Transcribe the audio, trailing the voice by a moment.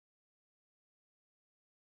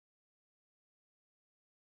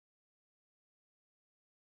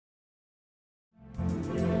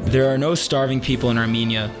There are no starving people in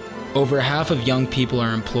Armenia. Over half of young people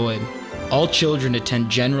are employed. All children attend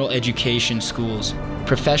general education schools.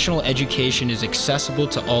 Professional education is accessible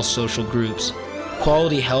to all social groups.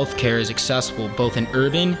 Quality health care is accessible both in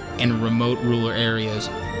urban and remote rural areas.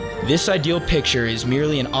 This ideal picture is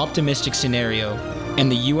merely an optimistic scenario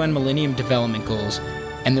and the UN Millennium Development Goals,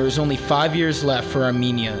 and there is only 5 years left for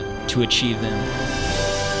Armenia to achieve them.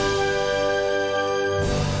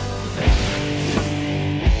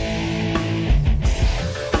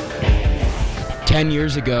 10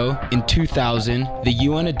 years ago, in 2000, the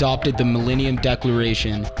UN adopted the Millennium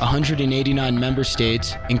Declaration. 189 member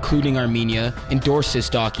states, including Armenia, endorsed this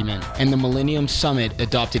document, and the Millennium Summit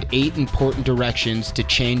adopted 8 important directions to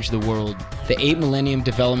change the world. The 8 Millennium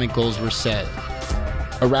Development Goals were set: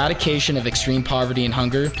 eradication of extreme poverty and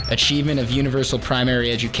hunger, achievement of universal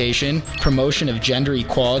primary education, promotion of gender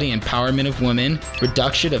equality and empowerment of women,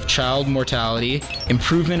 reduction of child mortality,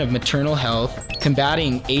 improvement of maternal health,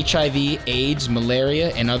 combating HIV, AIDS,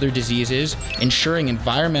 malaria, and other diseases, ensuring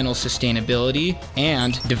environmental sustainability,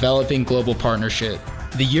 and developing global partnership.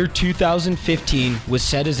 The year 2015 was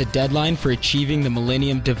set as a deadline for achieving the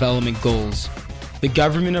Millennium Development Goals. The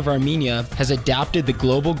government of Armenia has adapted the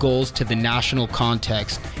global goals to the national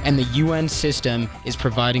context, and the UN system is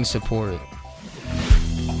providing support.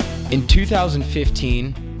 In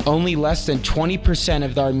 2015, only less than 20%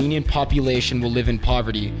 of the Armenian population will live in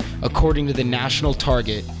poverty, according to the national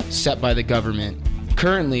target set by the government.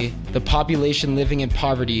 Currently, the population living in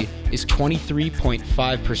poverty is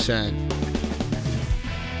 23.5%.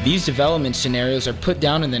 These development scenarios are put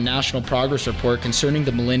down in the National Progress Report concerning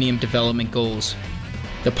the Millennium Development Goals.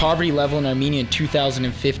 The poverty level in Armenia in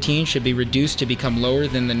 2015 should be reduced to become lower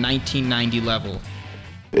than the 1990 level.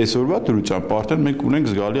 Այսօրվա դրության պարտեն մենք ունենք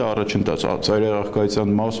զգալի առաջընթաց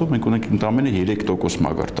ծայրահեղկայության մասով մենք ունենք ընդամենը 3%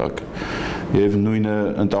 մակարդակ եւ նույնը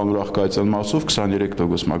ընդհանուր աղքատության մասով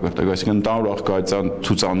 23% մակարդակ, այսինքն ընդհանուր աղքատության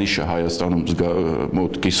ցուցանիշը Հայաստանում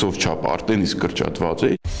մոտ կիսով չափ արդեն իսկ կրճատված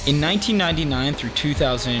է. In 1999 through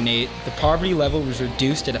 2008, the poverty level was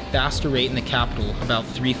reduced at a faster rate in the capital, about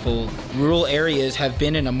threefold. Rural areas have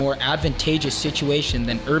been in a more advantageous situation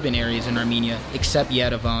than urban areas in Armenia, except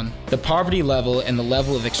Yerevan. The poverty level and the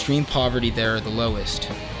level of extreme poverty there are the lowest.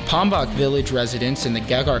 Pambak village residents in the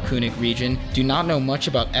Gagarkunik region do not know much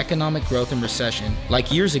about economic growth and recession.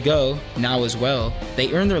 Like years ago, now as well,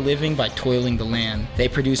 they earn their living by toiling the land. They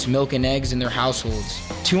produce milk and eggs in their households.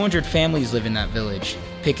 200 families live in that village.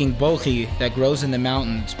 Picking bohi that grows in the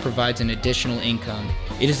mountains provides an additional income.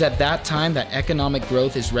 It is at that time that economic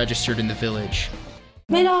growth is registered in the village.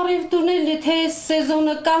 Մեր առևտուրն եթե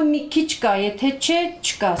սեզոնը կա, մի քիչ կա, եթե չէ,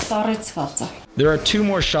 չկա, սառեցված է. There are 2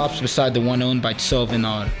 more shops beside the one owned by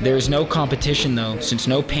Tsovinar. There is no competition though, since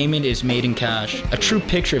no payment is made in cash. A true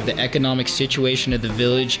picture of the economic situation of the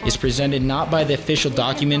village is presented not by the official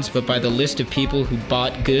documents, but by the list of people who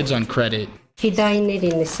bought goods on credit.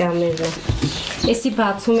 Ֆիդայիներին սյամերն է։ Էսի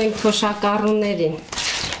բացում ենք թոշակառուներին։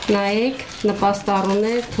 Նայեք,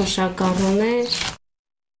 նպաստառուներ, թոշակառուներ։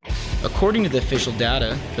 According to the official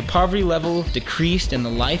data, the poverty level decreased and the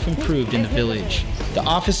life improved in the village. The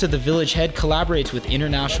office of the village head collaborates with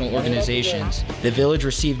international organizations. The village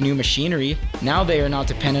received new machinery. Now they are not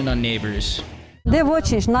dependent on neighbors. Դե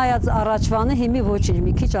ոչինչ, նայած առաջվանը հիմի ոչինչ,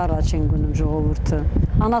 մի քիչ առաջ են գնում ժողովուրդը։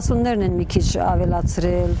 Անասուններն են մի քիչ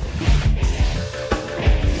ավելացրել։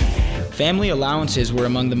 Family allowances were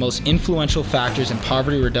among the most influential factors in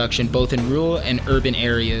poverty reduction both in rural and urban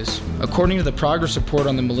areas. According to the Progress Report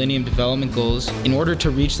on the Millennium Development Goals, in order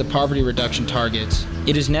to reach the poverty reduction targets,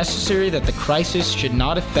 it is necessary that the crisis should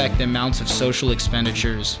not affect the amounts of social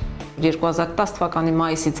expenditures. 2010 թվականի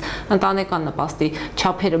մայիսից ընտանեկան նպաստի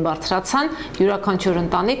չափերը բարձրացան, յուրաքանչյուր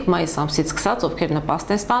ընտանիք մայիս ամսից սկսած, ովքեր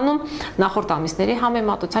նպաստ են ստանում, նախորդ ամիսների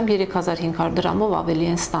համեմատությամբ 3500 դրամով ավելի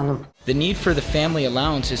են ստանում. The need for the family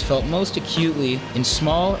allowance is felt most acutely in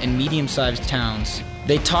small and medium-sized towns.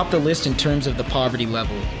 They top the list in terms of the poverty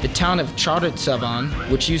level. The town of Charitsavan,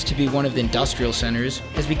 which used to be one of the industrial centers,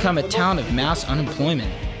 has become a town of mass unemployment.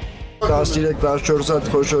 13-14 հատ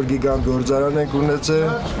խոշոր գիգանտ գործարան ենք ունեցել,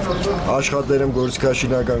 աշխատել եմ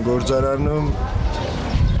գործիքաշինական գործարանում,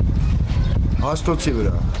 հաստոցի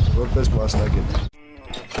վրա, որպես մասնագետ։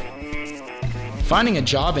 Finding a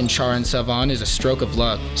job in Charan-Savan is a stroke of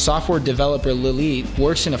luck. Software developer Lily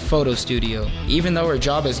works in a photo studio. Even though her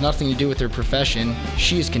job has nothing to do with her profession,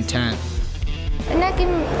 she is content.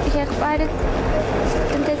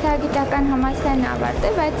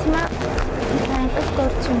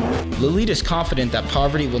 Lilith is confident that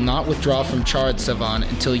poverty will not withdraw from Charat Savan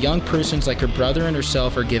until young persons like her brother and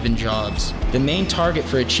herself are given jobs. The main target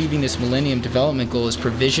for achieving this Millennium Development Goal is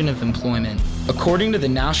provision of employment. According to the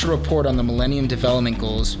National Report on the Millennium Development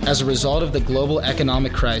Goals, as a result of the global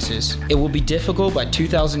economic crisis, it will be difficult by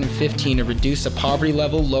 2015 to reduce the poverty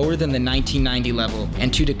level lower than the 1990 level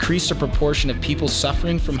and to decrease the proportion of people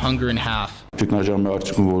suffering from hunger in half. Ճգնաժամի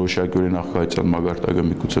արդյունքում որոշակի նախագահության մագարտակը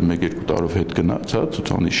միգուցե 1-2 տարով հետ գնաց, հա,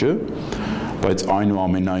 ցուցանիշը, բայց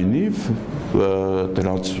այնուամենայնիվ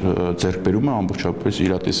դրանց ձեռքբերումը ամբողջապես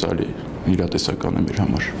իրատեսական է մեր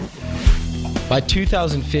համար։ By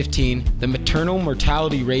 2015, the maternal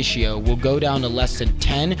mortality ratio will go down to less than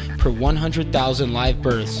 10 per 100,000 live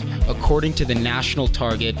births, according to the national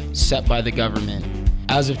target set by the government.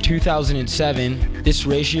 As of 2007, this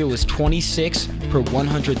ratio was 26 per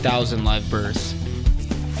 100,000 live births.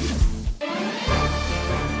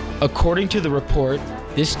 According to the report,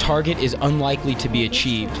 this target is unlikely to be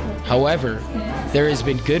achieved. However, there has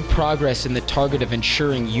been good progress in the target of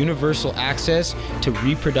ensuring universal access to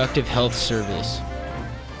reproductive health service.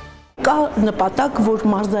 Կա նպատակ, որ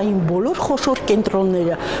մարզային բոլոր խոշոր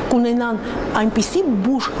կենտրոնները կունենան այնպիսի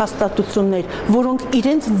բուժ հաստատություններ, որոնք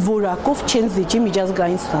իրենց որակով չեն զիջի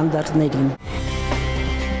միջազգային ստանդարտներին.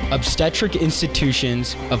 Obstetric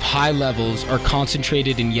institutions of high levels are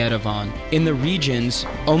concentrated in Yerevan. In the regions,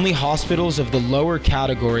 only hospitals of the lower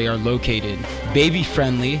category are located.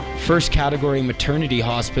 Baby-friendly, first category maternity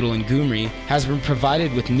hospital in Gyumri has been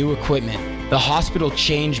provided with new equipment. The hospital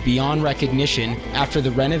changed beyond recognition after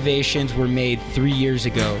the renovations were made 3 years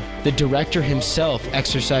ago. The director himself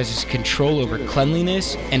exercises control over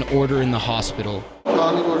cleanliness and order in the hospital.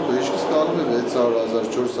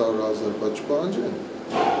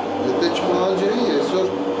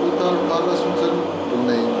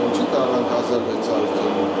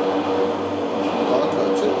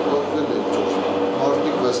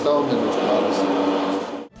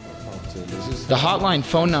 The hotline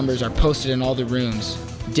phone numbers are posted in all the rooms.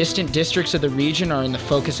 Distant districts of the region are in the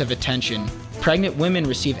focus of attention. Pregnant women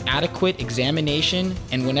receive adequate examination,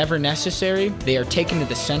 and whenever necessary, they are taken to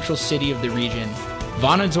the central city of the region.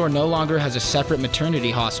 Vanadzor no longer has a separate maternity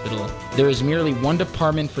hospital. There is merely one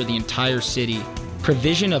department for the entire city.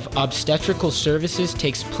 Provision of obstetrical services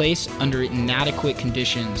takes place under inadequate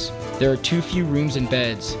conditions. There are too few rooms and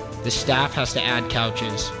beds. The staff has to add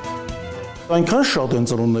couches. Այնքան շատ են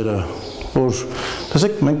ծնունդները, որ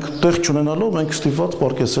տեսեք մենք տեղ չունենալով մենք ստիպված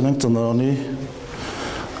պարկեսել ենք ծնարանի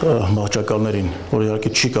մահճակալներին, որ իհարկե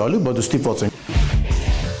չի կարելի, բայց ստիպված ենք.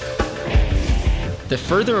 The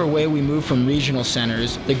further away we move from regional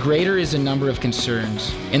centers, the greater is the number of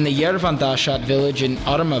concerns. In the Yerevan Dashat village in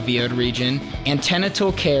Armenia region,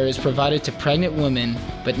 antenatal care is provided to pregnant women,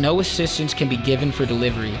 but no assistance can be given for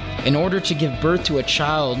delivery. In order to give birth to a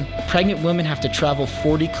child, pregnant women have to travel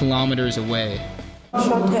 40 kilometers away.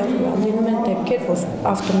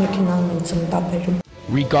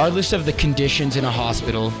 Regardless of the conditions in a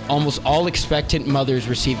hospital, almost all expectant mothers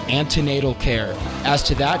receive antenatal care. As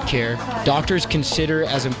to that care, doctors consider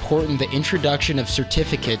as important the introduction of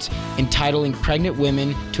certificates entitling pregnant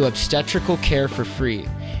women to obstetrical care for free.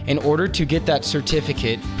 In order to get that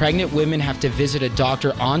certificate, pregnant women have to visit a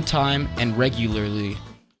doctor on time and regularly.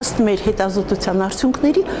 Մեր հետազոտության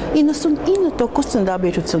արդյունքների 99%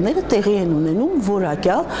 ծննդաբերությունները տեղի են ունենում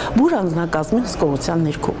որակյալ բուր անձնակազմի հսկողության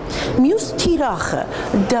ներքո։ Մյուս թիրախը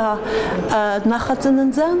դա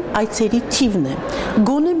նախածննդյան այցերի թիվն է։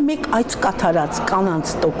 Գոնե մեկ այց կատարած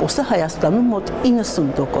կանանց տոկոսը Հայաստանում մոտ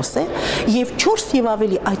 90% է եւ 4 եւ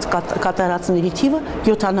ավելի այց կատարածների թիվը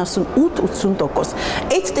 78-80%։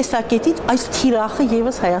 Այդ տեսակետից այս թիրախը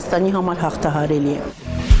եւս Հայաստանի համար հաղթահարելի է։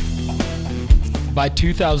 By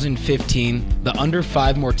 2015, the under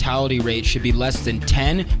 5 mortality rate should be less than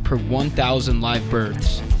 10 per 1,000 live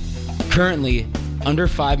births. Currently, under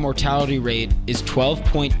 5 mortality rate is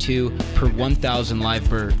 12.2 per 1,000 live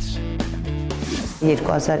births.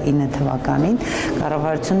 2009 թվականին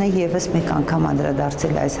կառավարությունը եւս մեկ անգամ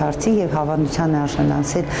անդրադարձել այս հարցի եւ հավանության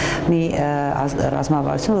արժանացել մի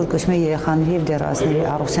ռազմավարություն, որ կոչվում է երեխաների եւ դեռահասների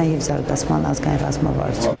առողջության եւ զարգացման ազգային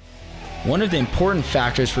ռազմավարություն. One of the important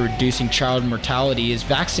factors for reducing child mortality is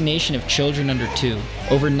vaccination of children under 2.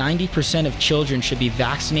 Over 90% of children should be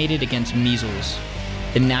vaccinated against measles.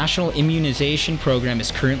 The national immunization program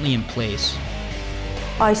is currently in place.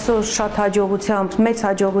 Այսօր շատ հաջողությամբ, մեծ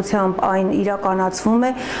հաջողությամբ այն իրականացվում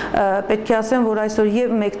է, պետք է ասեմ, որ այսօր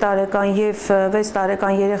եւ 1 տարեկան եւ 6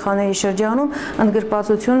 տարեկան երեխաների շրջանում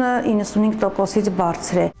ընդգրկվածությունը 95%-ից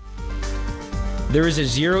բարձր է. There is a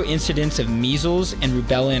zero incidence of measles and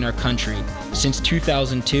rubella in our country. Since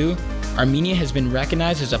 2002, Armenia has been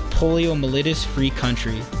recognized as a poliomyelitis-free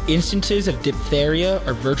country. Instances of diphtheria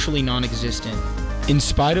are virtually non-existent. In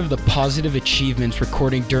spite of the positive achievements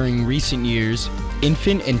recorded during recent years,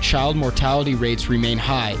 infant and child mortality rates remain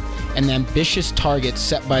high, and the ambitious targets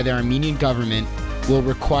set by the Armenian government will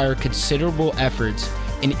require considerable efforts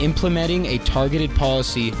in implementing a targeted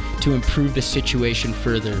policy to improve the situation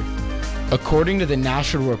further. According to the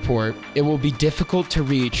national report, it will be difficult to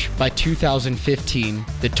reach by 2015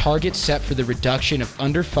 the target set for the reduction of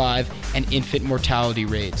under 5 and infant mortality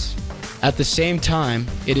rates. At the same time,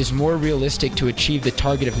 it is more realistic to achieve the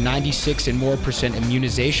target of 96% and more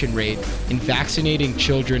immunization rate in vaccinating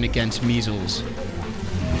children against measles.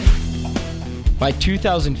 By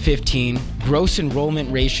 2015, gross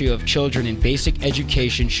enrollment ratio of children in basic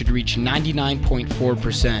education should reach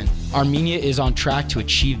 99.4%. Armenia is on track to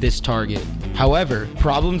achieve this target. However,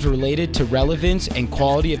 problems related to relevance and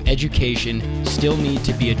quality of education still need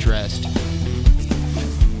to be addressed.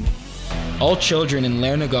 All children in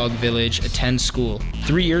Lernagog village attend school.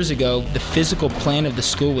 3 years ago, the physical plan of the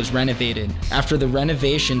school was renovated. After the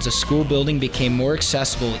renovations, the school building became more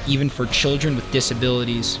accessible even for children with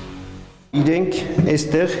disabilities. Իրենք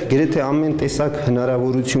այստեղ գրեթե ամեն տեսակ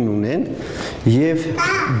հնարավորություն ունեն եւ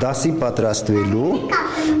դասի պատրաստվելու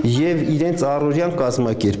եւ իրենց առօրյան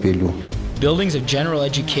կազմակերպելու. Buildings of general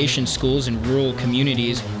education schools in rural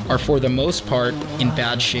communities are for the most part in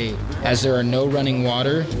bad shape, as there are no running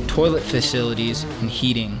water, toilet facilities, and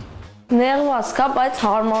heating. Ներված կա, բայց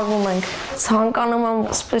հարմարվում ենք։ Ցանկանում եմ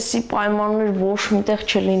սպեսի պայմաններ ոչ միտեղ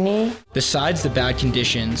չլինի։ Besides the bad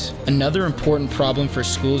conditions, another important problem for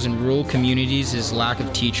schools in rural communities is lack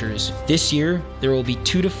of teachers. This year, there will be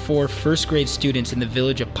 2 to 4 first-grade students in the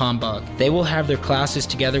village of Pambak. They will have their classes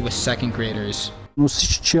together with second graders.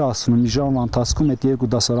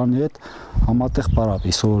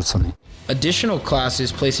 Additional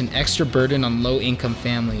classes place an extra burden on low-income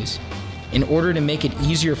families. In order to make it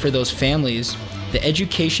easier for those families, the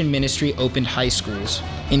Education Ministry opened high schools.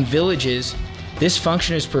 In villages, this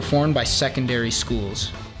function is performed by secondary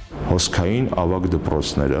schools. Հոսքային ավագ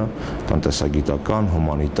դպրոցները, տնտեսագիտական,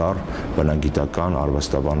 հումանիտար, բնագիտական,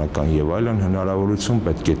 արվեստաբանական եւ այլն հնարավորություն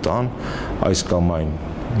պետք է տան այս կամ այն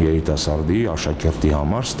երիտասարդի, աշակերտի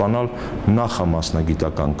համար ստանալ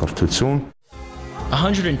նախամասնագիտական կրթություն.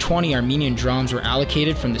 120 Armenian drams were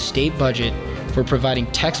allocated from the state budget for providing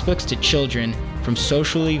textbooks to children from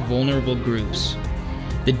socially vulnerable groups.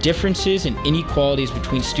 The differences and inequalities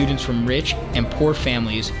between students from rich and poor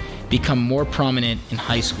families become more prominent in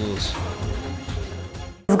high schools.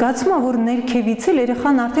 Զգացում եմ, որ ներքևից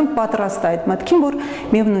երեխան արդեն պատրաստ է այդ մտքին, որ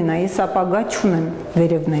միևնույն է, ես ապագա չունեմ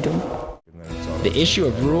վերևներում. The issue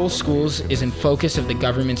of rural schools is in focus of the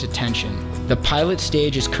government's attention. The pilot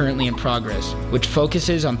stage is currently in progress, which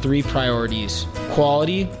focuses on 3 priorities: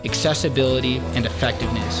 quality, accessibility, and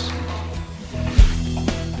effectiveness.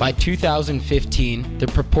 By 2015, the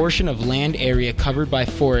proportion of land area covered by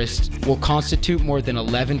forests will constitute more than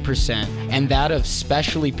 11%, and that of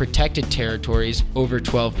specially protected territories over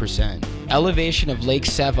 12%. Elevation of Lake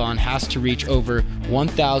Sevan has to reach over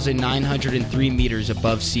 1,903 meters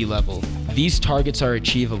above sea level. These targets are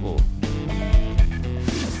achievable.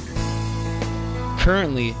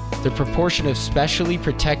 Currently, the proportion of specially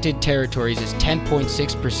protected territories is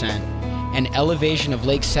 10.6%, and elevation of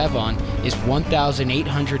Lake Sevan is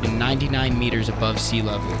 1,899 meters above sea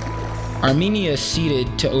level. Armenia is ceded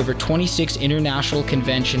to over 26 international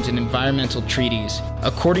conventions and environmental treaties.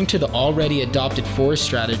 According to the already adopted forest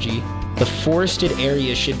strategy, the forested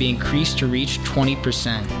area should be increased to reach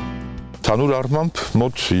 20%. Ցանուր առմամբ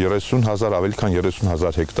մոտ 30,000 ավելի քան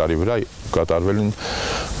 30,000 հեկտարի վրա կատարվել են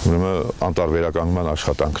անտառվերականգնման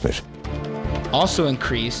աշխատանքներ. Also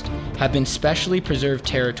increased have been specially preserved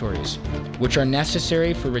territories, which are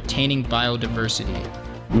necessary for retaining biodiversity.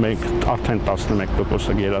 Մենք արդեն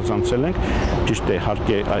 11%-ը գերազանցել ենք, ճիշտ է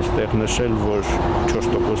իհարկե այստեղ նշել, որ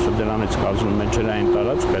 4%-ը դրանից կազմում է ջրային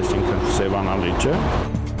տարածք, այսինքն Սևանա լիճը.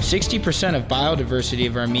 60% of biodiversity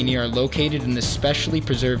of Armenia are located in the specially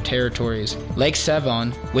preserved territories. Lake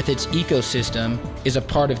Sevan, with its ecosystem, is a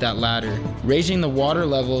part of that latter. Raising the water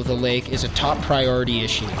level of the lake is a top priority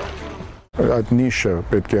issue. Այդ նիշը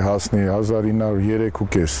պետք է հասնի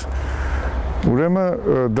 1903.5.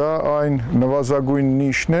 Ուրեմն դա այն նվազագույն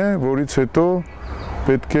նիշն է, որից հետո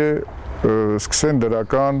պետք է սկսեն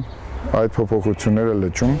դրական այդ փոփոխությունները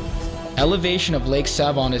լճում. Elevation of Lake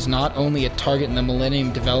Sevan is not only a target in the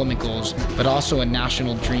Millennium Development Goals, but also a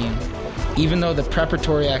national dream, even though the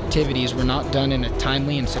preparatory activities were not done in a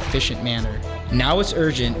timely and sufficient manner. Now it's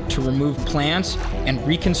urgent to remove plants and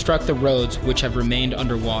reconstruct the roads which have remained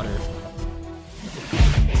underwater.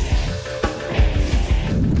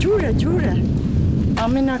 Ջուր ջուրը։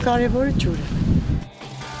 Ամենակարևորը ջուրը։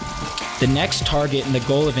 The next target in the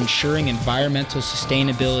goal of ensuring environmental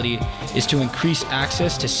sustainability is to increase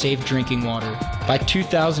access to safe drinking water. By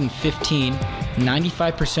 2015,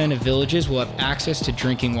 95% of villages will have access to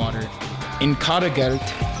drinking water. In Katagert,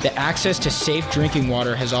 the access to safe drinking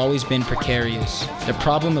water has always been precarious. The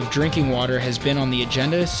problem of drinking water has been on the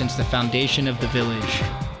agenda since the foundation of the village.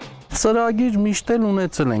 Ծրագիր միշտ էլ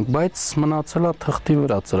ունեցել ենք, բայց մնացել է թղթի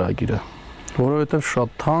վրա ծրագիրը, որովհետև շատ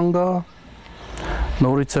թանկ է,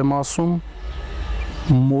 նորից եմ ասում,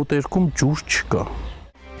 մոտերքում ջուր չկա։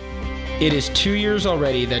 It is 2 years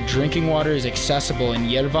already that drinking water is accessible in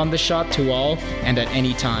Yervan-the-Shat to all and at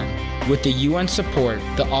any time. With the UN support,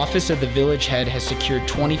 the office of the village head has secured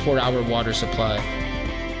 24-hour water supply.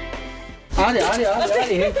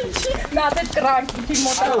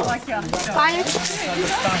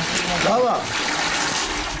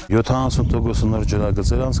 70%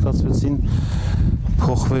 նրջրագծեր անցկացվեցին,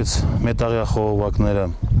 փոխվեց մետաղյա խողովակները,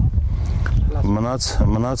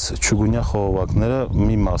 մնաց չուգունյա խողովակները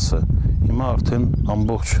մի մասը։ Հիմա արդեն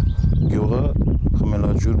ամբողջ գյուղը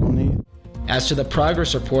խմելաջուր ունի։ As to the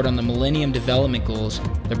progress report on the Millennium Development Goals,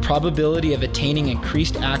 the probability of attaining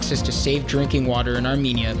increased access to safe drinking water in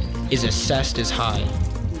Armenia is assessed as high.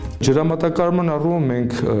 Ջրամատակարարման առումով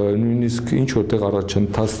մենք նույնիսկ ինչ որտեղ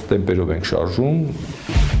առաջընթաց տեմպերով ենք շարժում։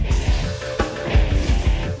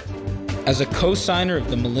 As a co-signer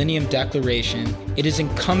of the Millennium Declaration, it is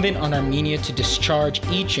incumbent on Armenia to discharge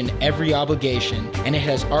each and every obligation, and it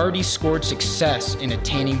has already scored success in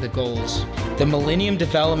attaining the goals. The Millennium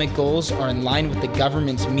Development Goals are in line with the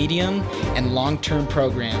government's medium and long-term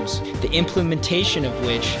programs, the implementation of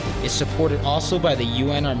which is supported also by the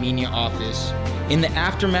UN Armenia office. In the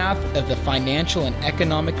aftermath of the financial and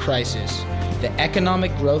economic crisis, the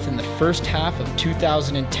economic growth in the first half of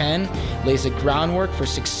 2010 lays the groundwork for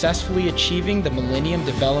successfully achieving the Millennium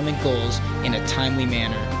Development Goals in a timely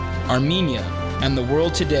manner. Armenia and the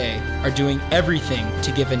world today are doing everything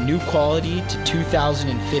to give a new quality to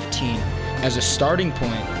 2015 as a starting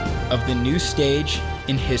point of the new stage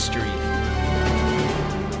in history.